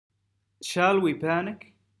Shall we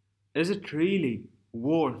panic? Is it really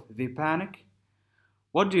worth the panic?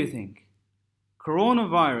 What do you think?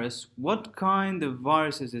 Coronavirus, what kind of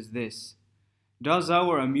viruses is this? Does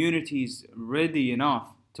our immunity is ready enough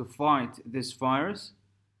to fight this virus?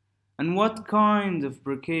 And what kind of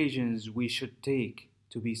precautions we should take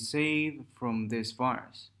to be safe from this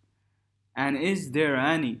virus? And is there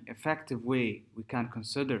any effective way we can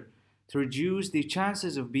consider to reduce the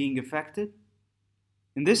chances of being affected?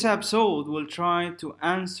 In this episode, we'll try to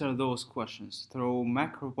answer those questions through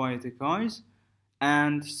macrobiotic eyes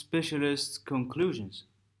and specialist conclusions.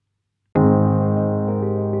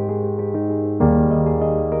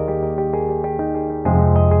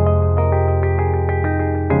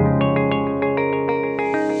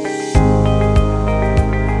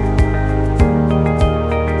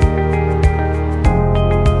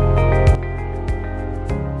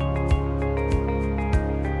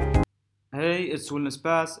 Hey, it's Wellness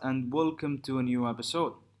Pass and welcome to a new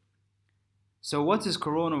episode. So, what is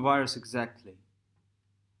coronavirus exactly?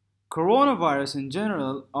 Coronavirus in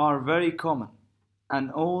general are very common,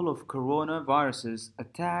 and all of coronaviruses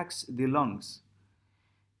attacks the lungs.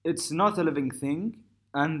 It's not a living thing,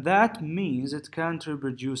 and that means it can't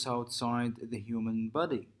reproduce outside the human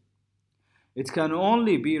body. It can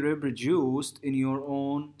only be reproduced in your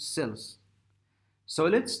own cells. So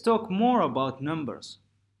let's talk more about numbers.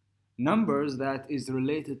 Numbers that is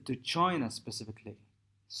related to China specifically,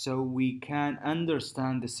 so we can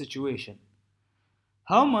understand the situation.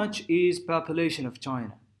 How much is population of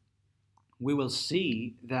China? We will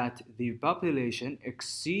see that the population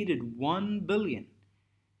exceeded 1 billion.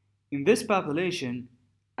 In this population,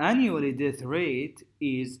 annually death rate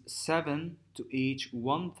is 7 to each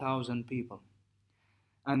 1000 people.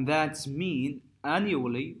 And that's mean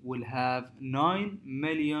annually we'll have 9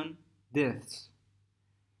 million deaths.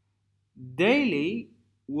 Daily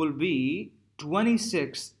will be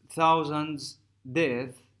 26,000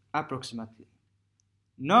 deaths approximately.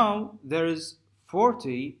 Now there is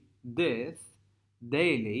 40 deaths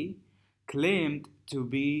daily claimed to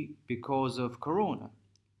be because of corona.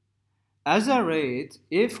 As a rate,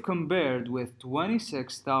 if compared with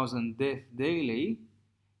 26,000 deaths daily,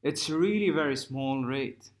 it's really very small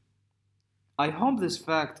rate. I hope this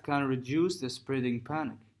fact can reduce the spreading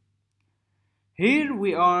panic. Here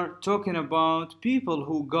we are talking about people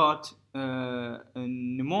who got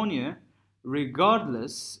pneumonia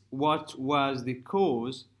regardless what was the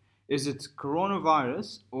cause, is it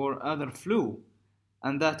coronavirus or other flu,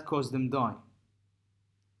 and that caused them die.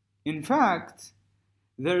 In fact,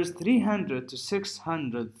 there's 300 to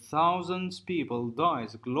 600,000 people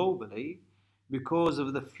dies globally because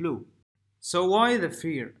of the flu. So why the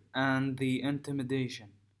fear and the intimidation?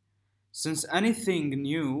 Since anything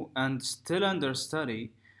new and still under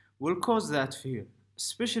study will cause that fear,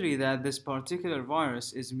 especially that this particular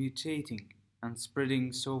virus is mutating and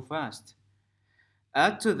spreading so fast.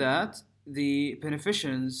 Add to that the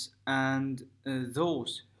beneficiaries and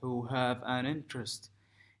those who have an interest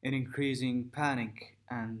in increasing panic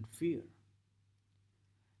and fear.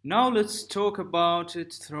 Now let's talk about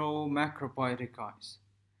it through macrobiotic eyes,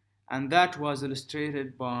 and that was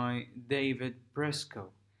illustrated by David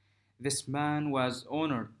Briscoe. This man was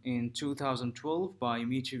honored in 2012 by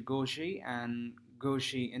Michi Goshi and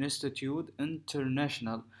Goshi Institute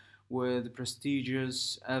International with the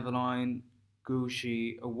prestigious Evelyn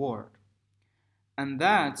Goshi Award. And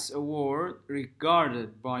that's award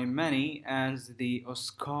regarded by many as the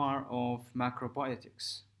Oscar of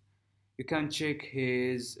macrobiotics. You can check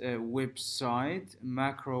his website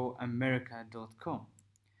macroamerica.com.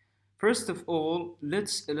 First of all,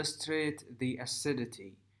 let's illustrate the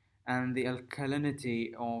acidity and the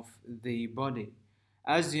alkalinity of the body.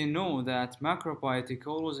 As you know that macrobiotic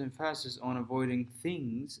always emphasizes on avoiding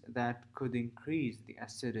things that could increase the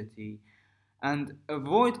acidity and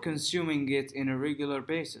avoid consuming it in a regular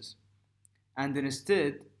basis. And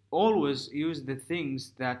instead, always use the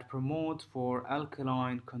things that promote for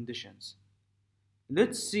alkaline conditions.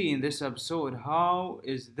 Let's see in this episode how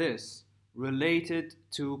is this related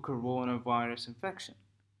to coronavirus infection.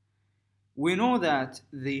 We know that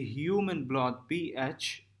the human blood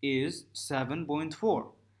pH is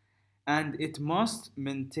 7.4 and it must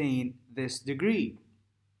maintain this degree.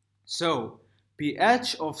 So,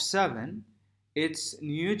 pH of 7 it's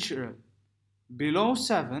neutral. Below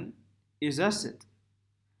 7 is acid.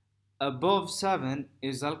 Above 7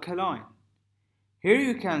 is alkaline. Here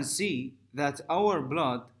you can see that our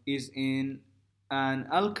blood is in an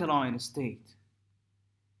alkaline state.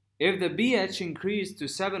 If the pH increased to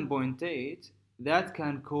 7.8, that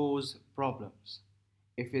can cause problems.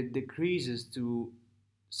 If it decreases to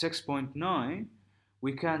 6.9,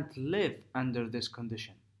 We can't live under this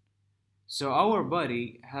condition. So our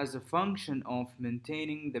body has a function of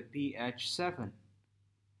maintaining the pH 7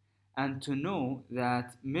 and to know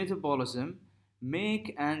that metabolism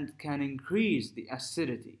make and can increase the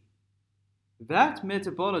acidity. That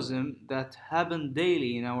metabolism that happen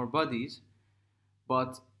daily in our bodies,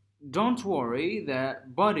 but don't worry, the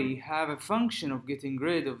body have a function of getting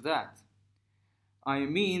rid of that. I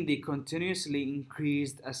mean the continuously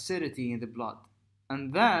increased acidity in the blood.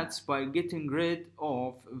 And that's by getting rid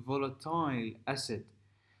of volatile acid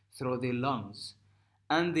through the lungs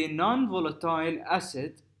and the non-volatile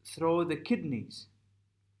acid through the kidneys.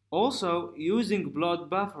 Also, using blood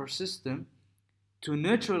buffer system to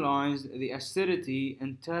neutralize the acidity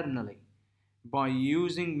internally by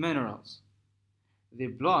using minerals. The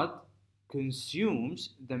blood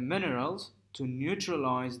consumes the minerals to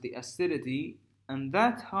neutralize the acidity, and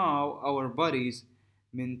that's how our bodies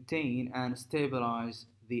maintain and stabilize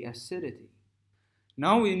the acidity.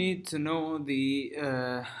 Now we need to know the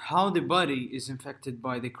how the body is infected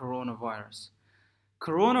by the coronavirus.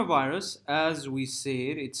 Coronavirus, as we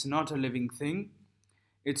said, it's not a living thing.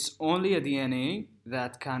 It's only a DNA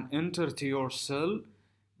that can enter to your cell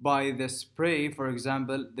by the spray. For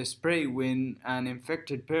example, the spray when an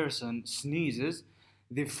infected person sneezes,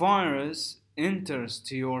 the virus enters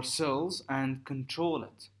to your cells and control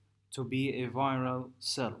it to be a viral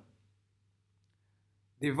cell.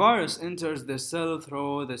 The virus enters the cell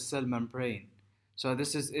through the cell membrane. So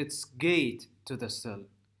this is its gate to the cell.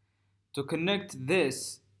 To connect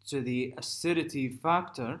this to the acidity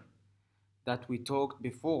factor that we talked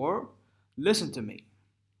before, listen to me.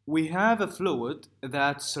 We have a fluid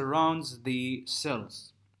that surrounds the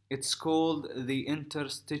cells. It's called the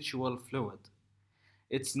interstitial fluid.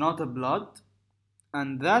 It's not a blood,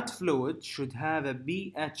 and that fluid should have a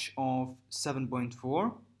pH of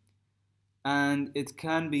 7.4, and it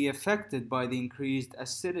can be affected by the increased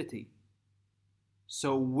acidity.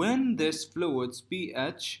 So when this fluid's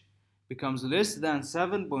pH becomes less than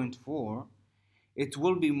 7.4, it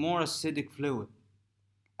will be more acidic fluid,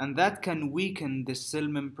 and that can weaken the cell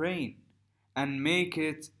membrane and make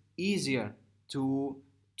it easier to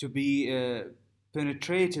be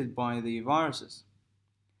penetrated by the viruses.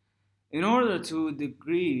 In order to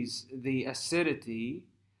decrease the acidity,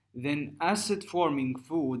 then acid forming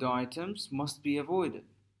food items must be avoided.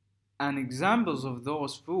 And examples of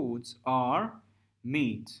those foods are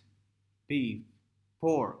meat, beef,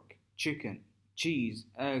 pork, chicken, cheese,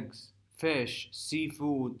 eggs, fish,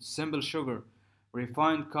 seafood, simple sugar,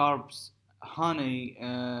 refined carbs, honey,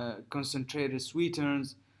 concentrated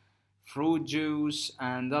sweeteners, fruit juice,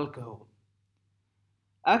 and alcohol.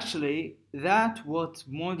 Actually, that's what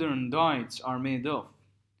modern diets are made of.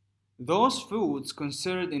 Those foods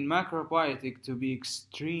considered in macrobiotic to be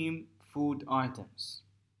extreme food items.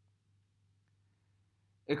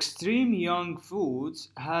 Extreme young foods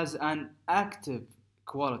has an active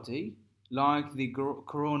quality like the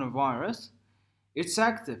coronavirus. It's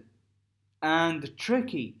active and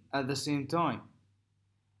tricky at the same time.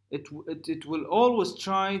 It will always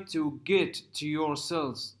try to get to your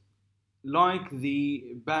cells like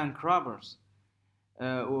the bank robbers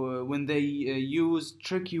when they use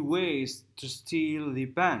tricky ways to steal the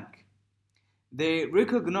bank. They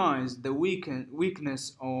recognize the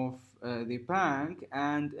weakness of the bank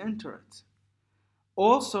and enter it.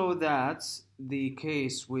 Also, that's the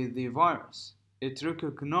case with the virus. It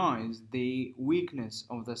recognizes the weakness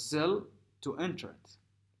of the cell to enter it.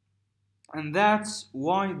 And that's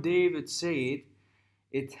why David said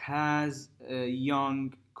it has a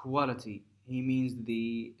young quality. He means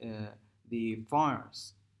the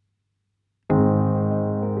virus.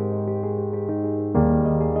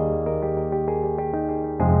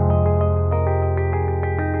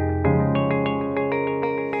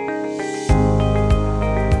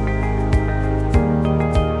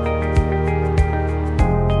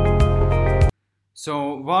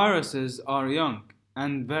 So viruses are young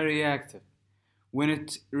and very active. When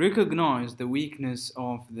it recognizes the weakness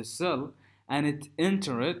of the cell and it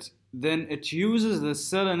enter it, then it uses the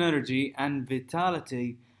cell energy and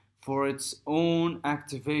vitality for its own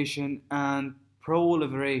activation and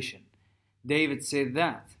proliferation. David said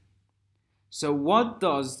that. So what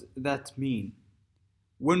does that mean?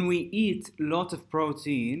 When we eat a lot of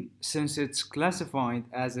protein, since it's classified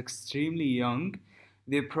as extremely young,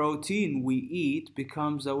 the protein we eat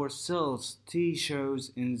becomes our cells,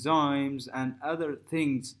 tissues, enzymes, and other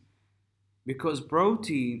things because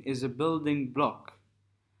protein is a building block.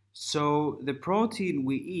 So the protein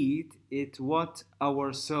we eat is what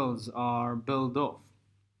our cells are built of.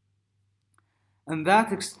 And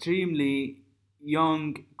that extremely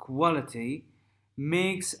young quality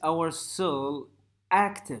makes our cell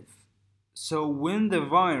active. So when the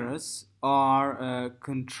virus are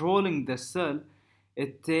controlling the cell,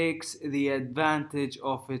 it takes the advantage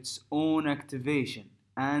of its own activation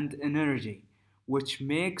and energy, which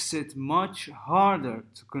makes it much harder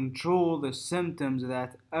to control the symptoms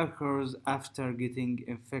that occurs after getting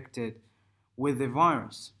infected with the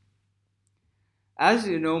virus. As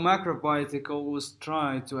you know, macrobiotic always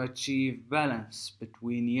try to achieve balance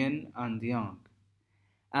between yin and yang,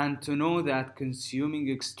 and to know that consuming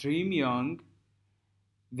extreme yang,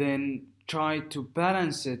 then try to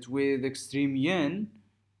balance it with extreme yin,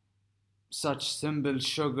 such simple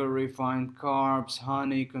sugar, refined carbs,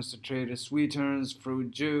 honey, concentrated sweeteners,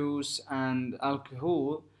 fruit juice, and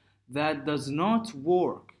alcohol, that does not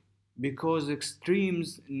work because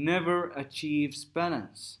extremes never achieves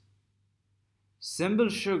balance. Simple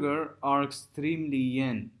sugar are extremely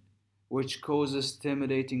yin, which causes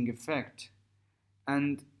stimulating effect,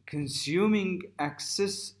 and consuming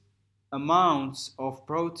excess amounts of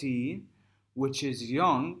protein, which is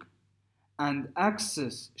yang, and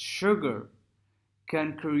excess sugar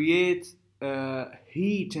can create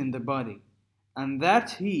heat in the body, and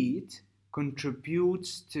that heat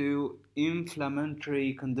contributes to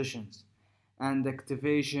inflammatory conditions and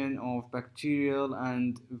activation of bacterial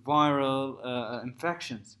and viral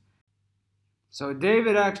infections. So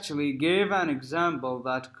David actually gave an example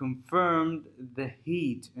that confirmed the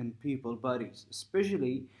heat in people's bodies,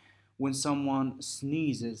 especially when someone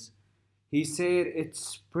sneezes. He said it's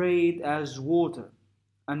sprayed as water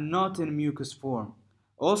and not in mucus form.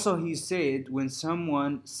 Also, he said when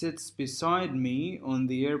someone sits beside me on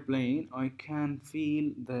the airplane, I can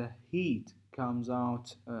feel the heat comes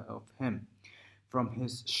out of him from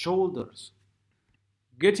his shoulders.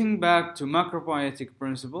 Getting back to macrobiotic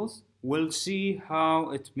principles, we'll see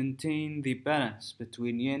how it maintains the balance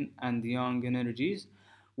between yin and yang energies,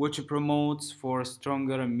 which promotes for a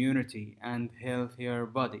stronger immunity and healthier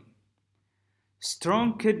body.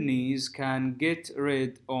 Strong kidneys can get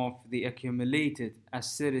rid of the accumulated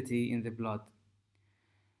acidity in the blood.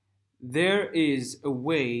 There is a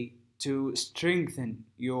way to strengthen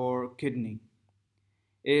your kidney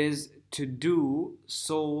is to do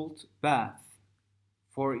salt bath.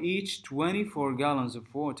 For each 24 gallons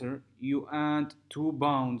of water, you add 2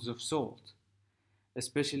 pounds of salt,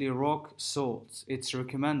 especially rock salts. It's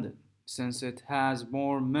recommended since it has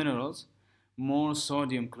more minerals, more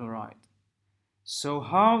sodium chloride. So,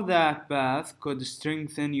 how that bath could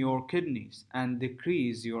strengthen your kidneys and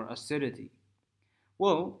decrease your acidity?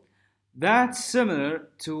 Well, that's similar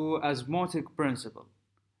to osmotic principle.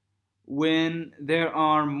 When there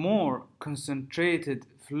are more concentrated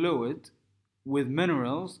fluid with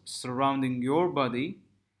minerals surrounding your body,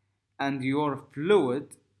 and your fluid,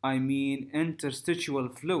 I mean interstitial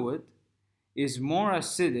fluid, is more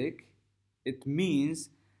acidic, it means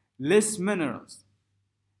less minerals,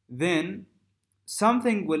 then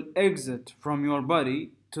something will exit from your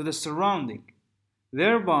body to the surrounding.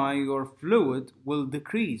 Thereby, your fluid will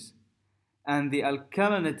decrease and the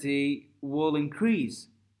alkalinity will increase.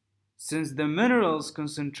 Since the minerals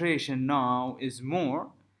concentration now is more,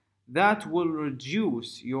 that will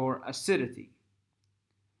reduce your acidity.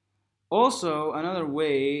 Also, another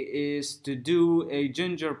way is to do a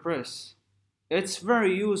ginger press. It's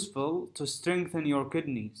very useful to strengthen your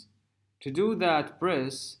kidneys. To do that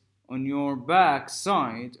press on your back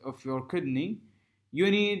side of your kidney, you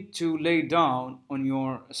need to lay down on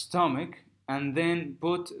your stomach and then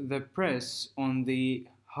put the press on the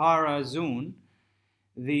hara zone,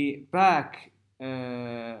 the back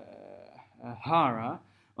hara,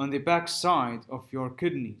 on the back side of your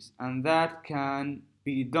kidneys, and that can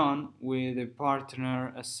be done with a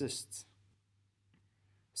partner assist.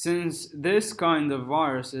 Since this kind of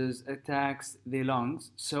viruses attacks the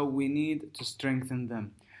lungs, so we need to strengthen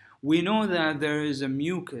them. We know that there is a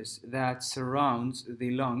mucus that surrounds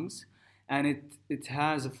the lungs and it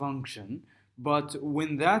has a function, but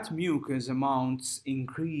when that mucus amounts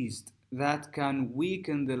increased, that can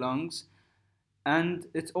weaken the lungs and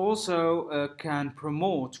it also can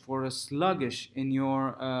promote for a sluggish in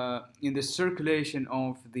the circulation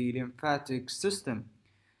of the lymphatic system,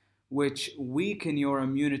 which weaken your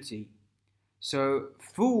immunity. So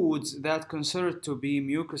foods that considered to be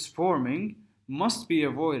mucus forming must be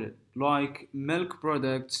avoided, like milk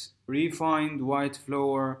products, refined white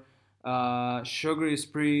flour, sugary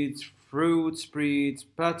spreads, fruit spreads,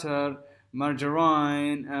 butter,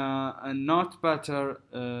 margarine, and nut butter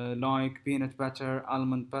like peanut butter,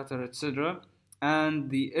 almond butter, etc., and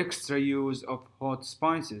the extra use of hot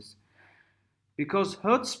spices. Because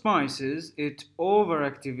hot spices it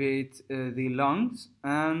overactivate the lungs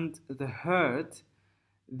and the heart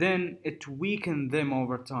then it weakens them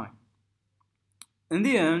over time. In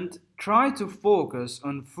the end, try to focus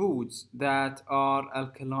on foods that are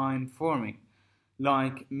alkaline forming,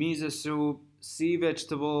 like miso soup, sea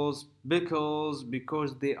vegetables, pickles,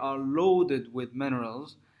 because they are loaded with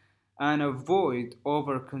minerals, and avoid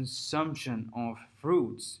overconsumption of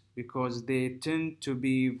fruits because they tend to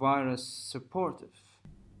be virus supportive.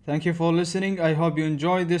 Thank you for listening. I hope you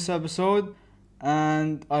enjoyed this episode,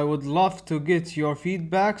 and I would love to get your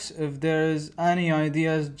feedbacks. If there is any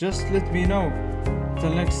ideas, just let me know.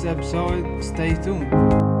 Till next episode, stay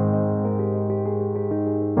tuned.